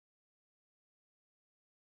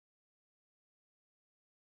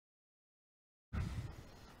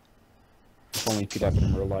If only it could happen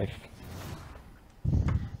in real life.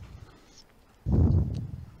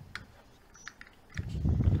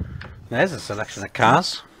 There's a selection of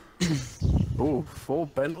cars. Oh, 4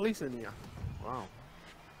 Bentleys in here. Wow.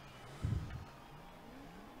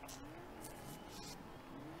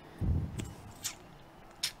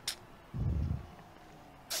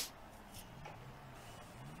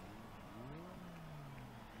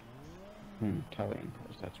 Italian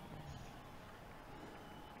cars, that's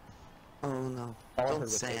Oh no, don't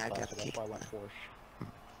say I got kicked.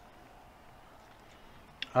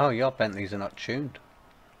 Oh, your Bentleys are not tuned.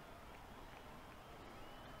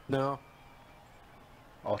 No.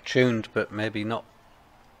 Or tuned, but maybe not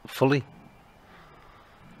fully.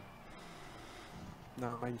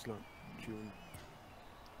 No, mine's not tuned.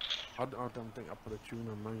 I don't think I put a tune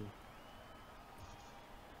on mine.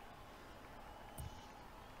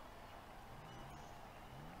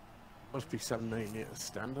 Must be 798 as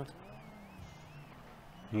standard.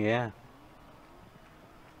 Yeah.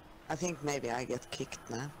 I think maybe I get kicked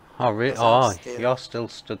now. Oh, really? Because Oh, you're still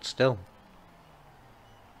stood still.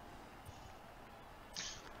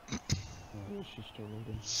 She's still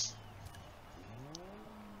loading.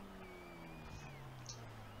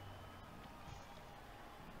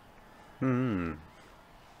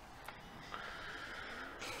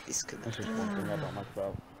 Disconnect. This is one thing I don't like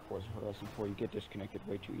about Forza Horizon 4. You get disconnected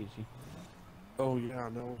way too easy. Oh yeah, I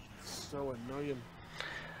know. So annoying.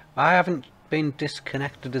 I haven't been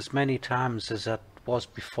disconnected as many times as I was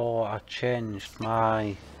before I changed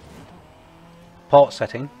my port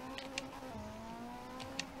setting.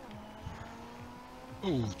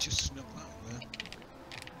 Oh, just snuck that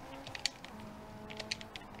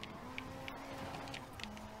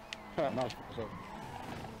there. Nice.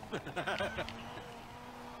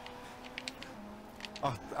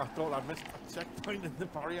 I thought I missed a checkpoint in the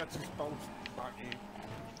barrier, just bounced back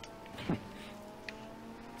in.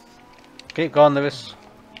 Keep going, Lewis.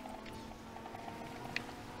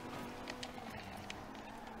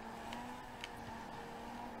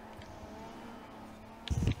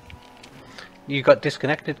 You got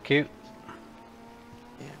disconnected, cute.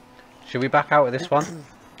 Yeah. Should we back out of this one?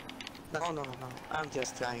 No. I'm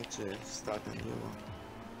just trying to start a new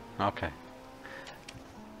one. Okay.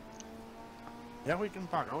 Yeah, we can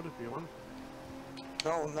back out if you want.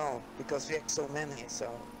 No, because we have so many, so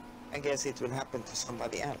I guess it will happen to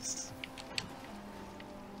somebody else.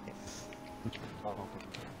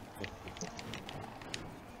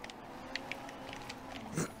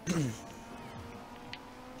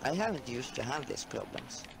 I haven't used to have these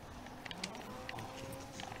problems.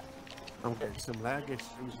 I'm getting some lag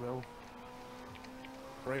issues as well.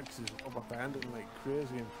 Brakes is up abandoned like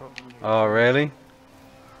crazy in front of me. Oh, really?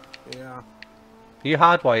 Yeah. Are you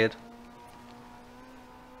hardwired?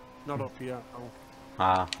 Not up here. Oh.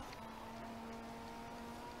 Ah.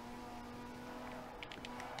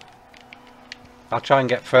 I'll try and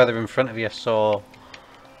get further in front of you so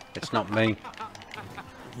it's not me.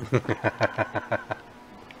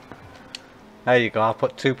 There you go, I'll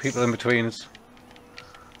put 2 people in between us.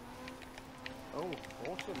 Oh,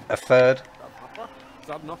 awesome. A third. Is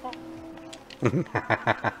that an offer?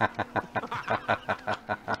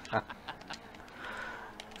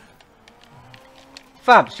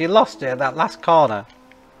 Fabs, you lost it at that last corner.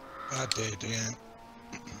 I did, yeah.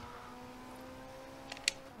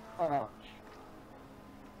 Oh.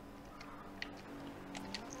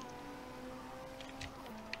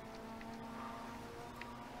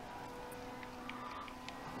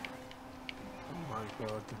 My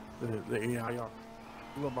god, the AI are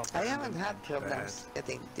I haven't had problems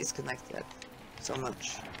getting disconnected so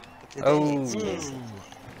much. Today Oh. it's crazy.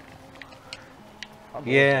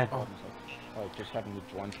 Yeah. Like just having to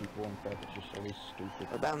join people and stuff, it's just always stupid.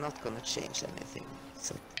 But I'm not gonna change anything.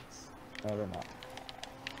 So No, they're not.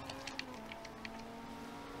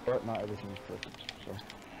 But not everything is perfect, so.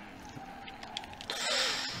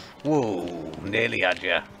 Whoa, nearly had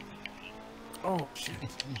ya. Oh shit.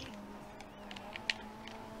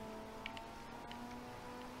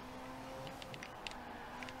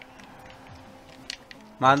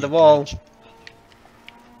 Mind the wall.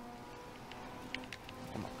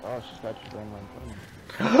 Oh my gosh, this guy just ran right in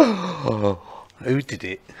front of me. Who did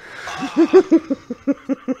it?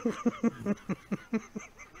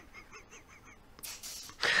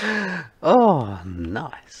 Oh,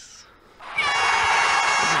 nice.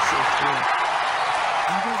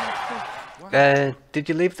 Did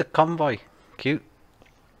you leave the convoy? Cute.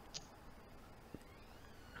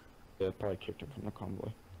 Yeah, probably kicked him from the convoy.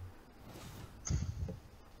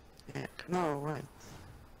 yeah, no, right.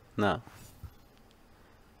 No.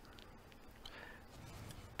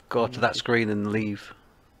 Go to that screen and leave.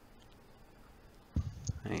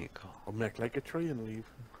 There you go. Or make like a tree and leave.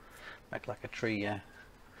 Make like a tree, yeah.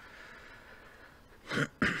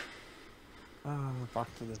 Back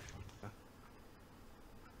to the...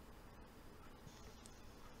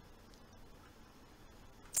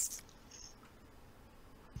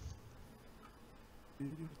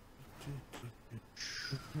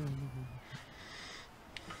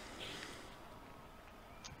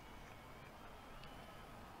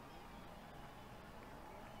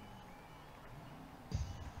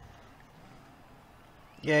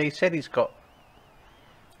 Yeah, he said he's got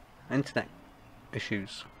internet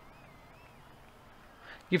issues.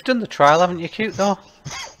 You've done the trial, haven't you, Cute, though?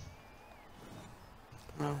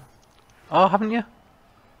 No. Oh, haven't you?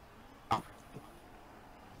 I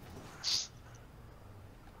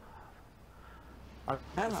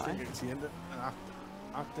Hello. think it's the end of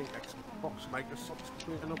I think Xbox, Microsoft's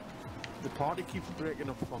breaking up. The party keeps breaking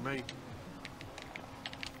up for me.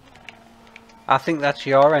 I think that's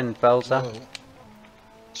your end, Belzer. Whoa.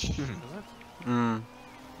 Is it?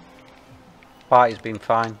 Party's been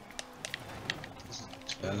fine.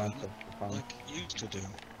 Doesn't mine's fine. like it used to do.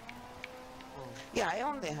 Yeah, I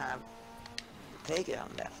only have the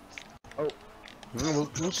playground left. We'll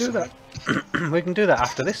do that. We can do that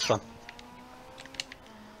after this one.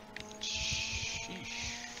 Sheesh.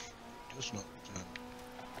 Does not.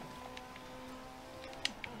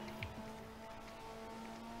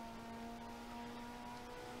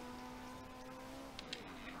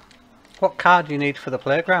 What car do you need for the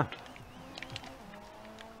playground?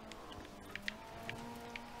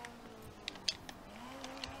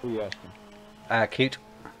 Who are you asking? Cute.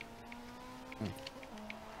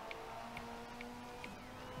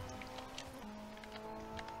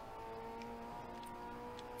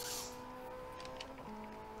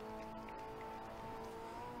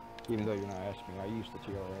 Even though you're not asking, I used the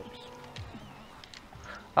TRX.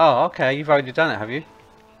 Oh, okay. You've already done it, have you?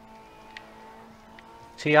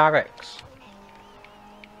 TRX.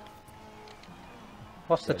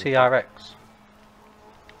 What's the TRX?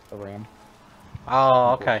 The Ram.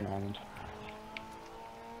 Oh, okay. Fortune Island.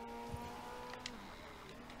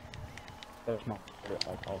 That's not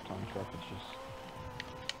like all-time truck. It's just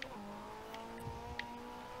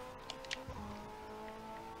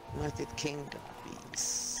United Kingdom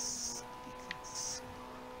bees.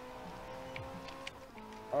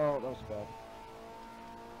 oh, that was bad.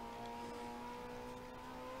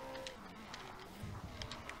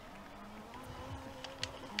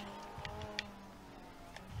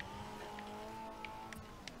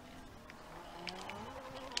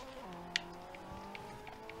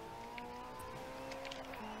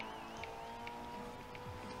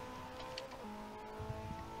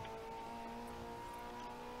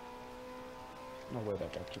 No way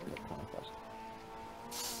that guy took that corner fast.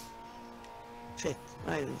 Shit,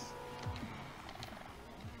 right.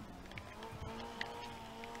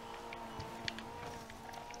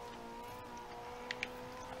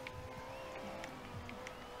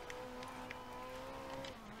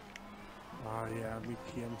 Yeah,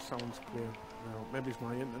 VPN sounds clear. No, maybe it's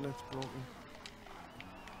my internet's broken.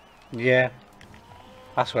 Yeah.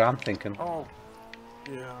 That's what I'm thinking. Oh,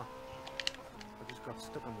 yeah. I just got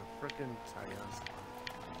stuck on the frickin' tires.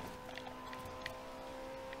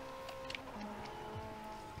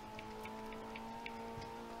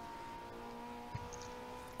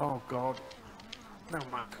 Oh god. No,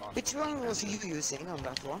 my god. Which one was you using on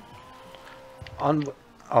that one? On.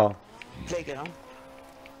 Oh. Playground?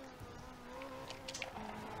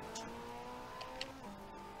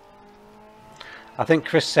 I think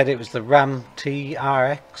Chris said it was the Ram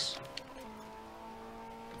TRX.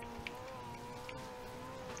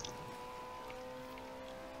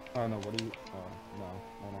 Oh no, what do you... Oh, no,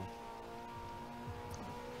 hold on.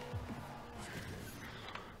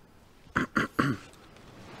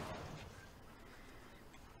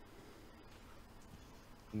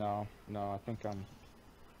 No, I think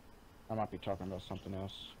I might be talking about something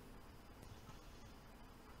else.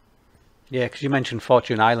 Yeah, because you mentioned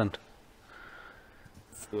Fortune Island.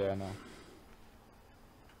 Yeah, I know.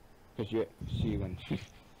 Because you see when...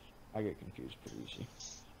 I get confused pretty easy.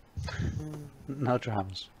 No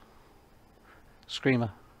drams.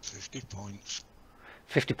 Screamer. 50 points.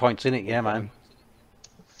 50 points in it, yeah, man.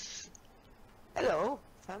 Hello,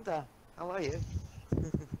 Santa. How are you?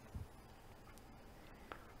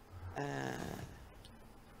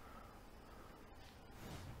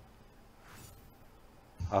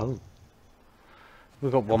 Oh.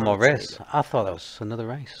 We've got one more race. I thought that was another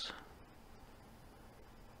race.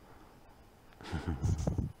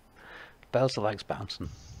 Belzer likes bouncing.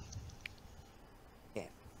 Yeah.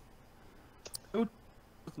 Who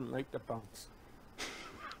doesn't like the bounce?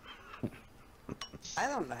 I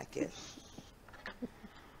don't like it.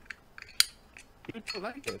 You don't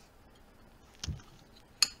like it?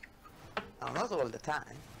 No, not all the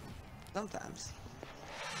time. Sometimes.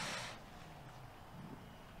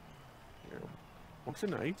 Yeah. Once a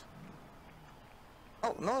night.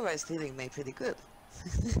 Oh, Norway's treating me pretty good.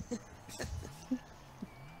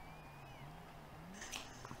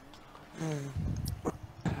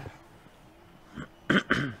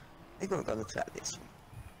 I think we're gonna try this one.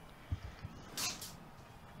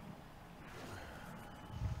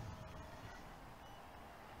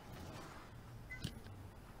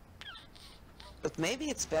 But maybe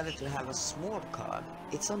it's better to have a small car.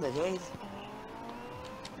 It's on the rail.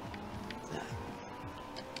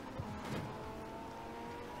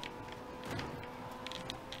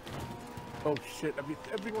 Oh shit,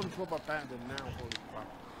 everyone's rubber banded now, holy crap.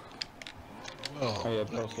 Oh, Oh yeah,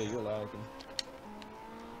 Playa, you're lagging.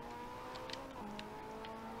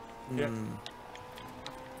 Yeah.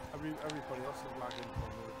 Everybody else is lagging for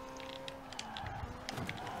me.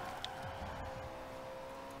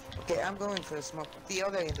 Okay, I'm going for a smoke. The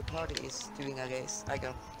other in the party is doing a race. I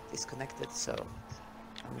got disconnected, so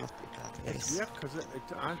I'm not with that race. Yeah, because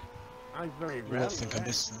I very I rarely think I lag.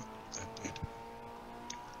 missed that. That bit.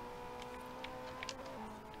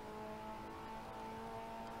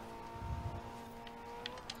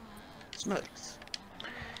 Smokes.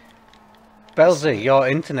 Belzy, your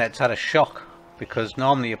internet's had a shock because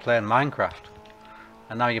normally you're playing Minecraft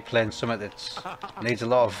and now you're playing something that needs a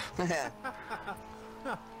lot of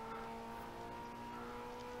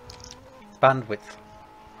bandwidth.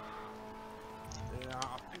 Yeah,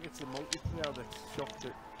 I think it's the multiplayer that shocked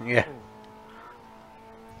it. Yeah.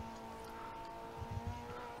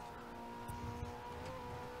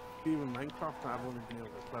 Even Minecraft, I've only been able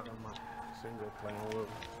to play on my single player world.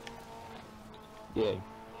 Yeah.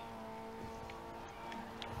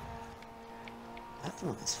 That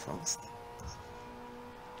one is fast.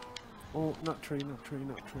 Oh, not tree, not tree,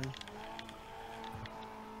 not tree.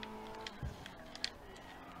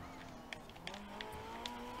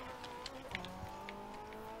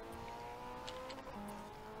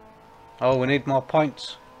 Oh, we need more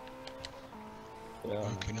points. Yeah.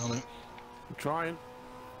 Working on it. I'm trying.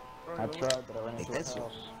 I tried, but I ran into a That's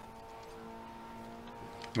house.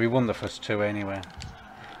 We won the first two anyway.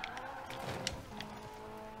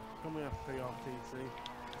 Come here, PRTC.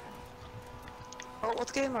 Oh,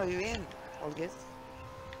 what game are you in, Olgit?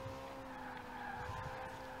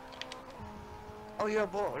 Oh, you're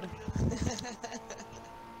bored.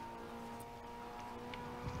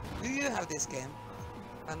 Do you have this game,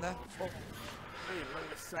 Panda? Hey,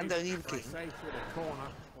 like a safe, And the real like king. safe with a corner.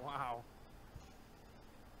 Wow.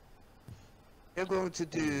 You're going to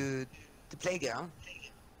do the playground.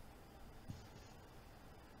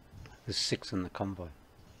 There's 6 in the convoy.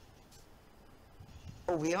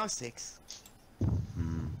 Oh, we are 6.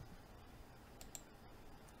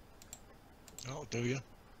 Oh, do you?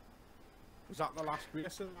 Was that the last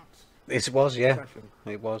race of that It was, yeah. session?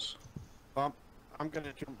 It was. I'm going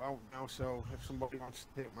to jump out now, so if somebody wants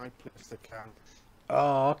to take my place, they can.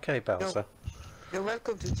 Oh, okay, Belzer. You're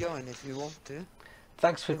welcome to join if you want to.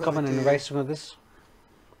 Thanks for We're coming gonna and do- racing with us.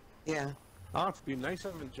 Yeah. Oh, it's been nice,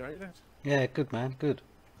 I've enjoyed it. Yeah, good man, good.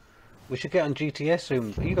 We should get on GT-S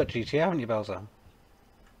soon. You got GTA, haven't you, Belzer?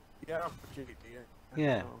 Yeah, I've got GT,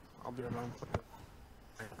 Yeah. I'll be around for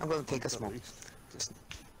it. I'm going to take a At smoke. least. Just...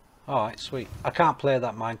 Alright, sweet. I can't play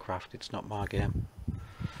that Minecraft, it's not my game.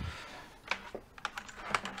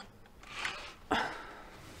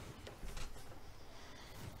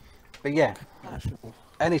 But yeah,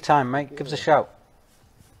 anytime, mate, give us a shout.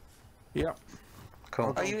 Yeah.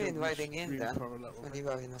 Cool. Are you I'll do inviting in stream then, for a little when bit. you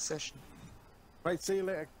are in a session? Right, see you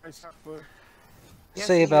later, guys. Yeah,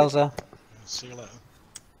 See you, Belzer. See you later.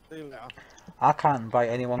 See you later. I can't invite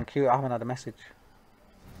anyone cute, I haven't had a message.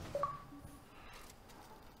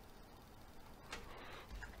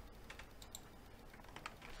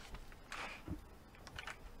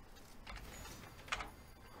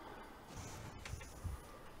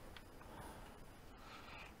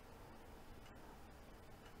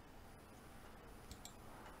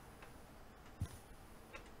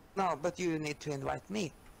 No, but you need to invite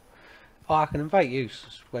me. Oh, I can invite you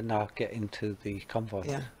when I get into the convoy.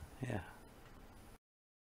 Yeah. Yeah.